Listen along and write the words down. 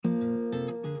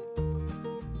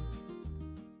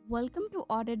Welcome to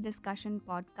Audit Discussion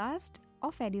Podcast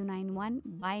of Edu91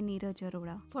 by Neeraj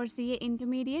Arora. For CA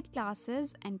Intermediate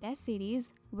classes and test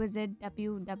series, visit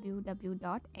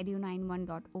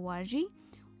www.edu91.org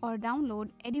or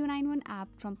download Edu91 app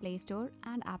from Play Store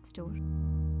and App Store.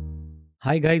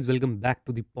 Hi guys, welcome back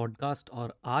to the podcast.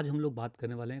 और आज हम लोग बात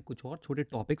करने वाले हैं कुछ और छोटे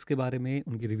टॉपिक्स के बारे में,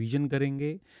 उनकी रिवीजन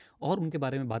करेंगे और उनके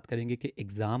बारे में बात करेंगे कि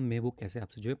एग्ज़ाम में वो कैसे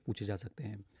आपसे जो है पूछे जा सकते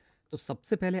हैं। तो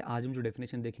सबसे पहले आज हम जो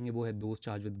डेफिनेशन देखेंगे वो है दोज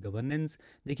चार्ज विद गवर्नेंस।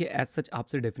 देखिए, एज सच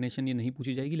आपसे डेफिनेशन ये नहीं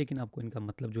पूछी जाएगी, लेकिन आपको इनका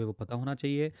मतलब जो है वो पता होना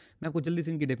चाहिए। मैं आपको जल्दी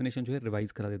से इनकी डेफिनेशन जो है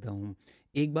रिवाइज़ करा देता हूँ।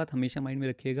 एक बात हमेशा माइंड में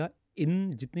रखिएगा,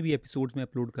 इन जितने भी एपिसोड्स मैं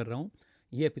अपलोड कर रहा हूँ,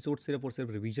 ये एपिसोड सिर्फ और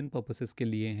सिर्फ रिवीजन पर्पसेस के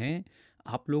लिए हैं।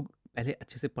 आप लोग पहले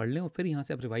अच्छे से पढ़ लें और फिर यहाँ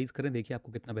से आप रिवाइज करें, देखिए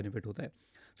आपको कितना बेनिफिट होता है।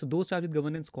 सो दोस्त चार्ज विद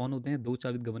गवर्नेंस कौन होते हैं? दोस्त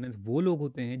चार्ज विद गवर्नेंस वो लोग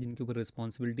होते हैं जिनके ऊपर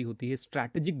रिस्पॉन्सिबिलिटी होती है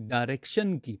स्ट्रैटेजिक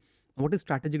डायरेक्शन की। What is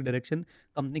strategic direction?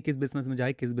 Company किस बिजनेस में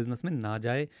जाए, किस बिजनेस में ना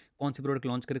जाए, कौन से प्रोडक्ट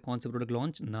लॉन्च करे, कौन से प्रोडक्ट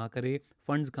लॉन्च ना करे,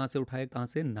 फंड्स कहाँ से उठाए, कहाँ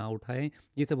से ना उठाए,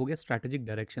 ये सब हो गया strategic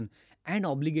direction. And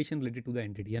obligation related to the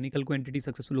entity, यानी कल को एंटिटी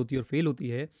सक्सेसफुल होती है और फेल होती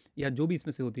है या जो भी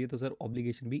इसमें से होती है, तो सर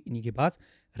ऑब्लिगेशन भी इन्हीं के पास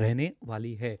रहने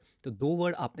वाली है। तो दो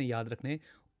वर्ड आपने याद रखने,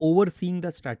 overseeing the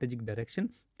strategic direction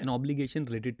and obligation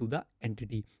related to the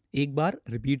entity. एक बार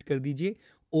रिपीट कर दीजिए,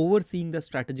 overseeing the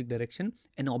strategic direction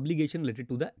and obligation related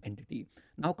to the entity.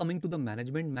 Now coming to the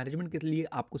management. Management के लिए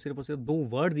आपको सिर्फ और सिर्फ दो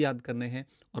वर्ड्स याद करने हैं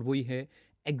और वही है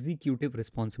एग्जीक्यूटिव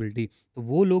रिस्पॉन्सिबिलिटी। तो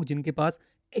वो लोग जिनके पास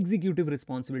एग्जीक्यूटिव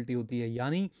रिस्पॉन्सिबिलिटी होती है,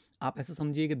 यानी आप ऐसा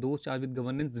समझिए कि दोस्त चार्ज विद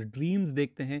गवर्नेंस ड्रीम्स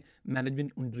देखते हैं,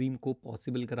 मैनेजमेंट उन ड्रीम को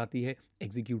पॉसिबल कराती है,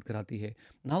 एग्जीक्यूट कराती है।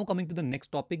 Now coming to the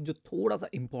next topic जो थोड़ा सा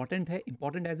इंपॉर्टेंट है,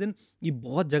 इंपॉर्टेंट एज इन ये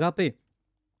बहुत जगह पे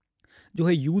जो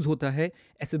है यूज़ होता है,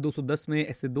 ऐसे 210 में,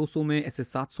 ऐसे 200 में, ऐसे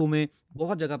 700 में,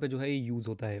 बहुत जगह पे जो है ये यूज़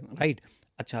होता है, राइट।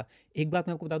 अच्छा, एक बात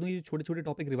मैं आपको बता दूं, ये छोटे छोटे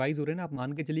टॉपिक रिवाइज हो रहे हैं ना, आप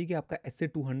मान के चलिए कि आपका एसए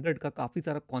 200 का काफ़ी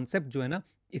सारा कॉन्सेप्ट जो है ना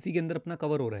इसी के अंदर अपना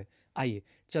कवर हो रहा है। आइए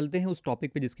चलते हैं उस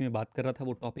टॉपिक पे जिसकी मैं बात कर रहा था।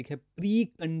 वो टॉपिक है pre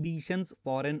conditions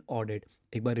for an audit.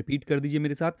 एक बार रिपीट कर दीजिए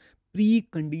मेरे साथ, pre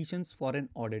conditions for an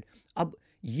audit. अब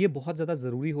ये बहुत ज़्यादा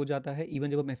ज़रूरी हो जाता है। इवन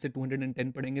जब हम एसए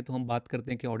 210 पढ़ेंगे तो हम बात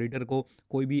करते हैं कि ऑडिटर को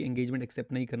कोई भी एंगेजमेंट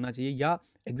एक्सेप्ट नहीं करना चाहिए या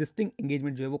एग्जिस्टिंग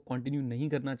एंगेजमेंट जो है वो कंटिन्यू नहीं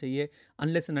करना चाहिए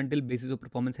unless and until basis of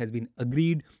performance has been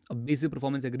agreed. अब बेसिस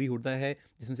परफॉर्मेंस एग्री होता है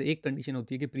जिसमें से एक कंडीशन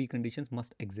होती है कि pre conditions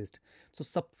must exist. So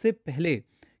सबसे पहले,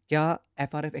 क्या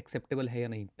एफआरएफ एक्सेप्टेबल है या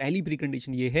नहीं, पहली प्री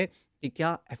कंडीशन ये है कि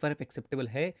क्या एफआरएफ एक्सेप्टेबल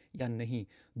है या नहीं।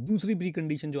 दूसरी प्री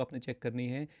कंडीशन जो आपने चेक करनी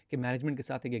है कि मैनेजमेंट के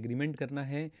साथ एक एग्रीमेंट करना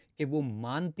है कि वो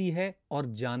मानती है और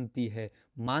जानती है।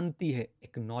 मानती है,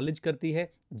 एक्नॉलेज करती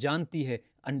है, जानती है,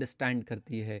 अंडरस्टैंड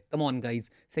करती है। Come on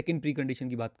guys, second pre condition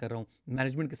की बात कर रहा हूँ।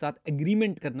 मैनेजमेंट के साथ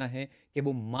एग्रीमेंट करना है कि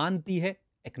वो मानती है,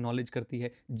 एक्नॉलेज करती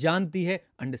है, जानती है,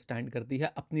 अंडरस्टैंड करती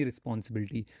है अपनी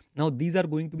responsibility. Now these are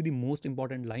going to be the most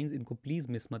important lines, इनको प्लीज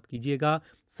मिस मत कीजिएगा।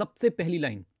 सबसे पहली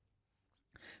लाइन,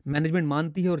 मैनेजमेंट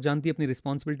मानती है और जानती है अपनी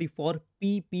रिस्पॉन्सिबिलिटी फॉर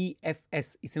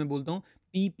पीपीएफएस। इसे मैं बोलता हूं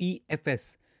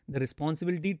PPFS, the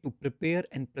responsibility to prepare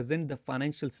and present the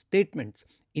financial statements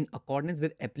in accordance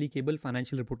with applicable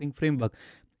financial reporting framework.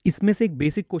 इसमें से एक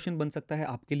बेसिक क्वेश्चन बन सकता है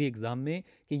आपके लिए एग्जाम में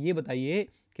कि ये बताइए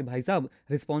कि भाई साहब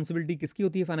रिस्पॉन्सिबिलिटी किसकी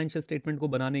होती है फाइनेंशियल स्टेटमेंट को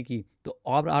बनाने की। तो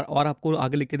और आपको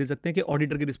आगे लिख के दे सकते हैं कि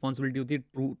ऑडिटर की रिस्पॉन्सिबिलिटी होती है,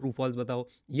 ट्रू ट्रू फॉल्स बताओ।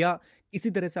 या इसी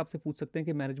तरह से आपसे पूछ सकते हैं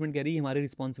कि मैनेजमेंट कह रही है हमारी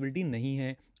रिस्पॉन्सिबिलिटी नहीं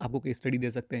है, आपको केस स्टडी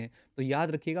दे सकते हैं। तो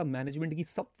याद रखिएगा, मैनेजमेंट की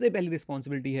सबसे पहली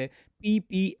रिस्पॉन्सिबिलिटी है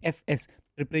PPFS,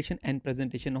 preparation and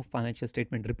presentation of financial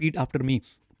statement. Repeat after me,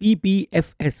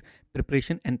 PPFS,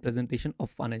 preparation and presentation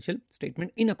of financial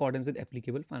statement in accordance with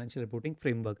applicable financial reporting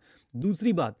framework.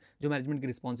 दूसरी बात जो मैनेजमेंट की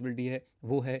रिस्पॉन्सिबिलिटी है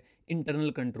वो है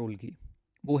इंटरनल कंट्रोल की।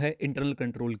 वो है इंटरनल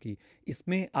कंट्रोल की।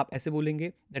 इसमें आप ऐसे बोलेंगे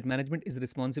that management is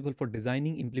responsible for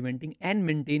designing, implementing and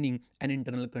maintaining an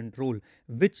internal control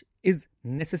which is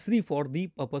necessary for the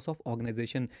purpose of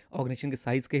organisation. Organisation के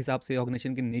साइज के हिसाब से,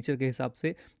 ऑर्गेनाइजेशन के नेचर के हिसाब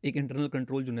से एक इंटरनल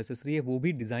कंट्रोल जो नेसेसरी है वो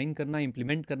भी डिजाइन करना,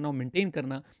 इंप्लीमेंट करना और मेंटेन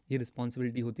करना, ये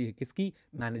रिस्पॉन्सिबिलिटी होती है किसकी?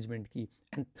 मैनेजमेंट की।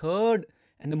 And third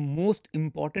and the most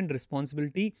important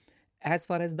responsibility as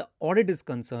far as the audit is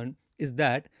concerned is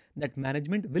that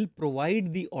management will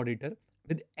provide the auditor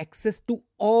with access to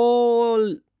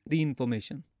all the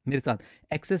information। मेरे साथ,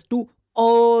 access to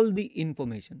all the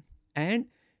information। and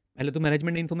पहले तो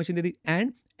management ने information they the,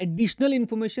 and additional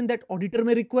information that auditor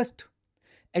में request,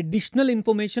 additional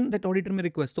information that auditor में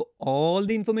request. तो all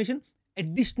the information,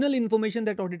 additional information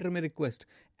that auditor में request.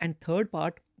 And third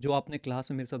part जो आपने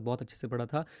class में मेरे साथ बहुत अच्छे से पढ़ा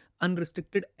था,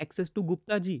 unrestricted access to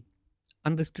Gupta ji.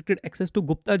 Unrestricted access to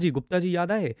Gupta ji. Gupta ji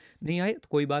याद आए? नहीं आए तो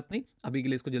कोई बात नहीं, अभी के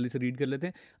लिए इसको जल्दी से रीड कर लेते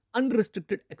हैं।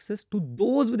 Unrestricted access to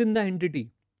those with in the entity.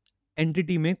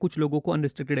 Entity में कुछ लोगों को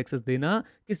अनरिस्ट्रिक्टेड एक्सेस देना,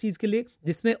 किस चीज़ के लिए,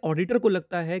 जिसमें ऑडिटर को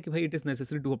लगता है कि भाई it is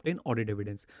necessary to obtain audit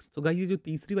evidence. तो गाइस ये जो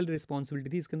तीसरी वाली रिस्पॉन्सिबिलिटी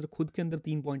थी, इसके अंदर खुद के अंदर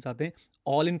 3 पॉइंट्स आते हैं: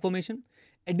 all information,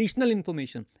 additional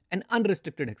information and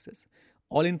unrestricted access.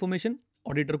 All information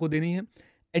auditor को देनी है,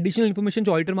 एडिशनल इन्फॉर्मेशन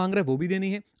जो ऑडिटर मांग रहा है वो भी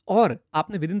देनी है, और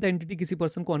आपने विद इन द एंटिटी किसी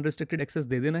पर्सन को अनरिस्ट्रिक्टेड एक्सेस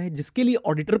दे देना है जिसके लिए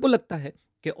ऑडिटर को लगता है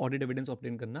कि ऑडिट एविडेंस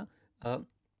ऑब्टेन करना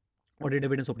ऑडिट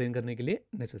एविडेंस ऑब्टेन करने के लिए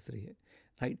नेसेसरी है,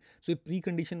 राइट। सो ये प्री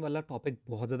कंडीशन वाला टॉपिक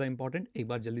बहुत ज़्यादा इंपॉर्टेंट, एक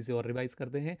बार जल्दी से और रिवाइज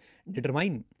करते हैं।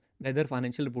 Determine whether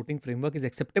financial reporting framework is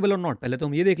acceptable और नॉट। पहले तो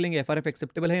हम ये देख लेंगे एफआरएफ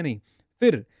एक्सेप्टेबल है या नहीं।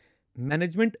 फिर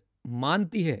मैनेजमेंट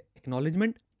मानती है,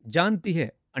 एक्नॉलेजमेंट जानती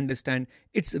है, understand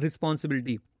it's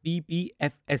responsibility,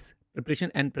 PPFS,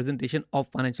 preparation and presentation of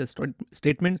financial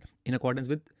statements in accordance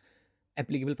with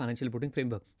applicable financial reporting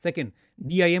framework. Second,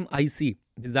 DIMIC,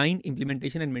 design,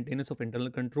 implementation and maintenance of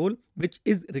internal control, which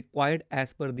is required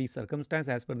as per the circumstance,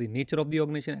 as per the nature of the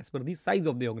organization, as per the size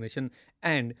of the organization,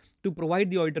 and to provide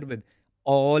the auditor with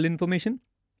all information,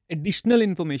 additional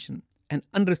information and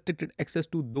unrestricted access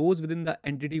to those within the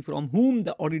entity from whom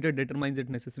the auditor determines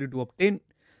it necessary to obtain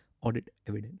audit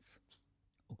evidence.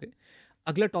 Okay.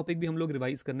 अगला topic भी हम लोग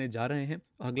revise करने जा रहे हैं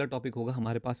और अगला टॉपिक होगा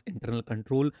हमारे पास इंटरनल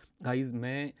कंट्रोल। गाइज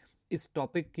मैं इस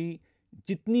टॉपिक की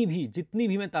जितनी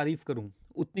भी मैं तारीफ करूं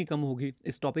उतनी कम होगी।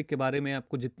 इस टॉपिक के बारे में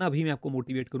आपको जितना भी मैं आपको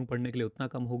मोटिवेट करूं पढ़ने के लिए उतना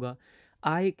कम होगा।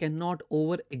 I can not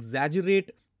over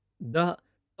exaggerate the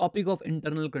topic of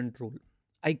internal control,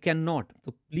 I can not.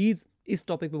 तो प्लीज इस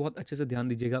टॉपिक पे बहुत अच्छे से ध्यान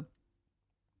दीजिएगा।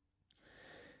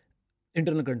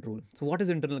 Internal control, so what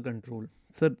is internal control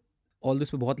sir? All this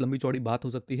पे बहुत लंबी चौड़ी बात हो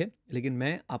सकती है, लेकिन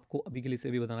मैं आपको अभी के लिए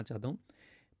से भी बताना चाहता हूँ।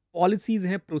 पॉलिसीज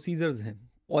हैं, प्रोसीजर्स हैं,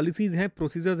 पॉलिसीज हैं,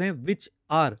 प्रोसीजर्स हैं, विच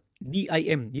आर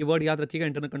DIM, ये वर्ड याद रखिएगा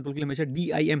इंटरनल कंट्रोल के लिए हमेशा,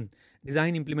 DIM,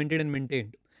 design implemented and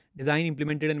maintained, design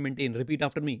implemented and maintain, repeat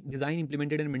after me, design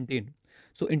implemented and maintain.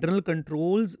 So internal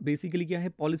controls basically क्या है?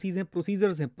 पॉलिसीज हैं,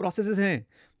 प्रोसीजर्स हैं, प्रोसेसेस हैं,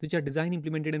 which are design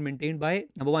implemented and maintained by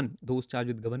number 1 those charge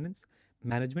with governance,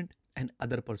 management and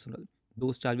other personal.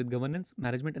 Those charge with governance,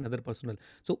 management and other personal.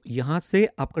 सो यहाँ से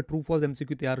आपका true false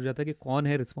MCQ तैयार हो जाता है कि कौन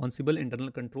है रिस्पॉन्सिबल इंटरनल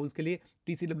कंट्रोल्स के लिए?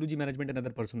 TCWG, management and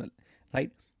other personal,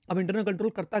 right. अब इंटरनल कंट्रोल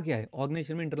करता क्या है?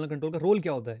 ऑर्गेनाइजेशन में इंटरनल कंट्रोल का रोल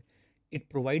क्या होता है? It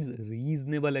provides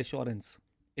reasonable assurance,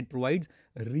 it provides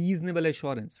reasonable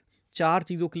assurance. 4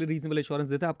 चीज़ों के लिए रीजनेबल एश्योरेंस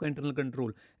देता है आपका internal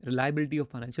control: reliability of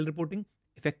financial reporting,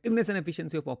 effectiveness and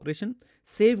efficiency of operation,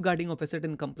 safeguarding of asset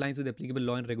in compliance with applicable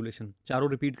law and regulation। चारों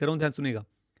repeat कर रहा हूं, ध्यान सुनेगा।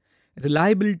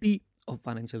 reliability of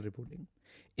financial reporting,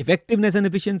 effectiveness and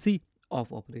efficiency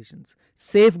of operations,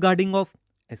 safeguarding of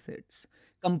assets,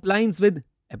 compliance with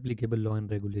applicable law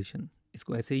and regulation।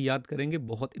 इसको ऐसे ही याद करेंगे,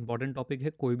 बहुत इंपॉर्टेंट टॉपिक है,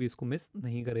 कोई भी इसको मिस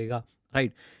नहीं करेगा,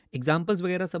 राइट। एग्जाम्पल्स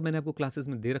वगैरह सब मैंने आपको क्लासेस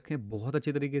में दे रखे हैं बहुत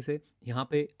अच्छे तरीके से। यहाँ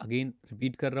पे अगेन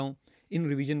रिपीट कर रहा हूँ, इन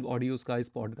रिवीजन ऑडियोज़ का, इस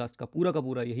पॉडकास्ट का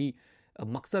पूरा यही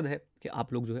मकसद है कि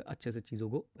आप लोग जो है अच्छे से चीज़ों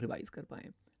को रिवाइज कर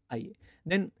पाएँ। आइए,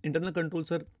 देन इंटरनल कंट्रोल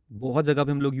सर बहुत जगह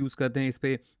पे हम लोग यूज़ करते हैं। इस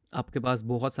पर आपके पास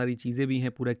बहुत सारी चीज़ें भी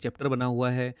हैं, पूरा एक चैप्टर बना हुआ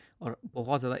है और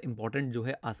बहुत ज़्यादा इंपॉर्टेंट जो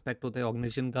है एस्पेक्ट होता है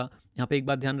ऑर्गेनाइजेशन का। यहाँ पे एक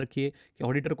बात ध्यान रखिए कि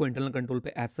ऑडिटर को इंटरनल कंट्रोल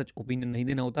पे एज सच ओपिनियन नहीं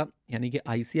देना होता, यानी कि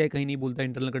ICAI कहीं नहीं बोलता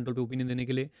इंटरनल कंट्रोल पे ओपिनियन देने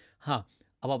के लिए। हाँ,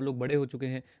 अब आप लोग बड़े हो चुके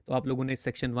हैं तो आप लोगों ने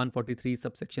सेक्शन 143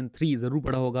 सब सेक्शन 3 ज़रूर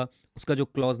पढ़ा होगा। उसका जो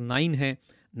क्लॉज 9 है,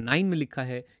 9 में लिखा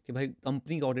है कि भाई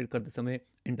कंपनी का ऑडिट करते समय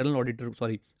इंटरनल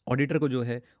ऑडिटर को जो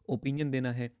है ओपिनियन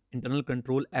देना है internal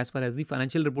control as far as the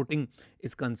financial reporting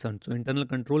is concern. So internal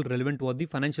control relevant to the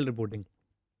financial reporting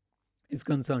is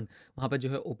concern, वहाँ पे जो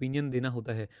है ओपिनियन देना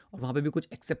होता है। और वहाँ पे भी कुछ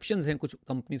एक्सेप्शंस हैं, कुछ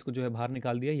कंपनीज को जो है बाहर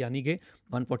निकाल दिया, यानी कि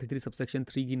 143 सबसेक्शन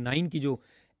 3 की 9 की जो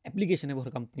एप्लीकेशन है वो हर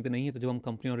कंपनी पे नहीं है। तो जब हम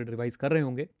कंपनी ऑडिट रिवाइज कर रहे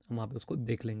होंगे हम वहाँ पे उसको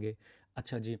देख लेंगे।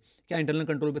 अच्छा जी, क्या इंटरनल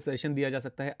कंट्रोल पे सजेशन दिया जा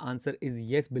सकता है? आंसर इज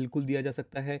येस, बिल्कुल दिया जा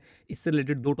सकता है। इससे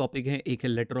रिलेटेड 2 टॉपिक हैं, एक है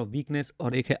लेटर ऑफ वीकनेस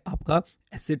और एक है आपका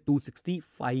SA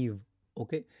 265।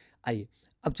 ओके, आइए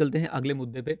अब चलते हैं अगले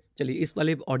मुद्दे पे। चलिए इस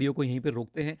वाले ऑडियो को यहीं पे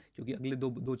रोकते हैं क्योंकि अगले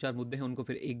 2-4 मुद्दे हैं उनको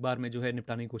फिर एक बार में जो है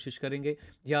निपटाने की कोशिश करेंगे।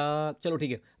 या चलो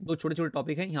ठीक है, 2 छोटे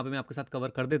टॉपिक हैं यहाँ पे मैं आपके साथ कवर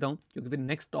कर देता हूँ क्योंकि फिर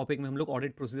नेक्स्ट टॉपिक में हम लोग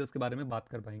ऑडिट प्रोसीजर्स के बारे में बात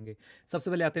कर पाएंगे।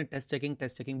 सबसे पहले आते हैं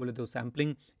टेस्ट चेकिंग बोले तो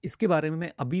सैम्पलिंग। इसके बारे में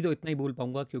मैं अभी तो इतना ही बोल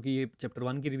पाऊंगा क्योंकि ये चैप्टर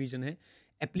 1 की रिविजन है।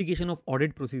 एप्लीकेशन ऑफ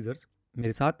ऑडिट प्रोसीजर्स,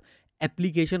 मेरे साथ,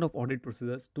 application of audit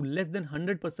procedures to less than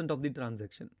 100% of the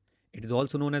transaction, it is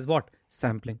also known as what?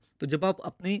 Sampling. तो जब आप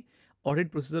अपने ऑडिट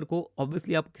प्रोसीजर को,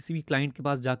 ऑब्वियसली आप किसी भी क्लाइंट के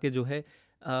पास जाके जो है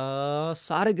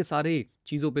सारे के सारे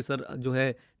चीज़ों पे सर जो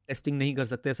है टेस्टिंग नहीं कर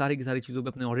सकते, सारी की सारी चीज़ों पे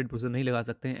अपने ऑडिट प्रोसीजर नहीं लगा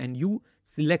सकते हैं। And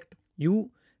you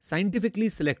scientifically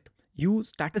select, you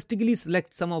statistically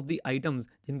select some of the items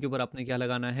जिनके ऊपर आपने क्या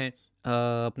लगाना है,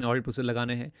 अपने ऑडिट प्रोसीजर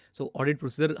लगाने हैं। सो ऑडिट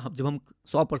प्रोसीजर जब हम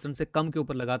 100% से कम के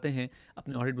ऊपर लगाते हैं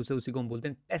अपने ऑडिट प्रोसीजर, उसी को हम बोलते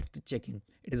हैं test checking.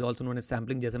 It is also known as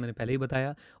sampling, जैसे मैंने पहले ही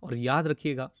बताया। और याद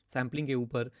रखिएगा, सैम्पलिंग के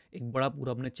ऊपर एक बड़ा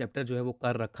पूरा अपने चैप्टर जो है वो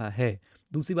कर रखा है।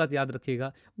 दूसरी बात याद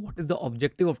रखिएगा, what is the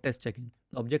objective of test checking?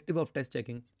 The objective of test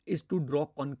checking is to draw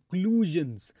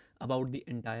conclusions about the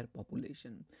entire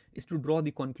population, is to draw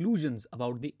the conclusions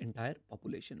about the entire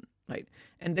population, right.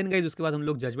 And then guys उसके बाद हम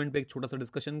लोग judgement पे एक छोटा सा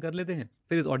discussion कर लेते हैं,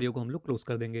 फिर इस ऑडियो को हम लोग क्लोज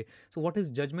कर देंगे। So what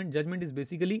is judgment? Judgement is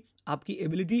basically आपकी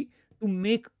ability to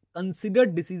make considered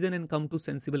decision and come to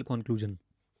sensible conclusion.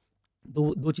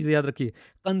 दो चीजें याद रखिए,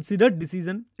 considered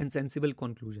decision and sensible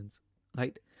conclusions,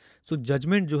 right. So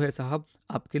judgement जो है साहब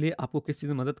आपके लिए, आपको किस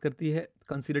चीज़ में मदद करती है?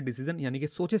 कंसिडर्ड डिसीजन, यानी कि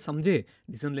सोचे समझे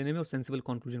डिसीजन लेने में और सेंसिबल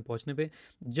कंक्लूजन पहुंचने पे।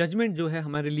 जजमेंट जो है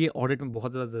हमारे लिए ऑडिट में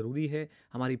बहुत ज़्यादा ज़रूरी है।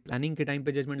 हमारी प्लानिंग के टाइम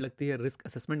पे जजमेंट लगती है, रिस्क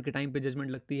असेसमेंट के टाइम पे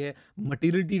जजमेंट लगती है,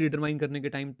 मटीरियलिटी डिटरमाइन करने के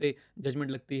टाइम पे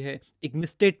जजमेंट लगती है, एक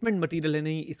मिसस्टेटमेंट मटीरियल है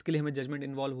नहीं, इसके लिए हमें जजमेंट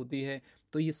इन्वॉल्व होती है।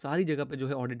 तो ये सारी जगह पे जो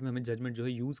है ऑडिट में हमें जजमेंट जो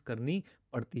है यूज़ करनी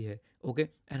पड़ती है। Okay,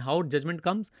 and how judgement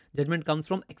comes? Judgement comes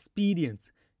from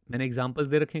experience. मैंने एग्जांपल्स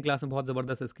दे रखे हैं क्लास में बहुत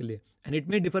ज़बरदस्त इसके लिए। And it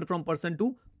may differ from person to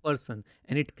person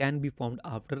and it can be formed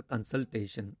after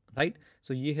consultation, right.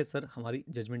 सो ये है सर हमारी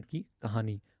जजमेंट की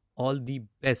कहानी। All the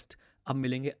best. अब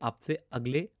मिलेंगे आपसे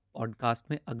अगले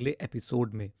पॉडकास्ट में, अगले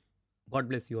एपिसोड में। गॉड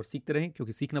ब्लेस यू, और सीखते रहें,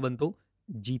 क्योंकि सीखना बंद तो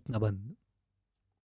जीतना बंद।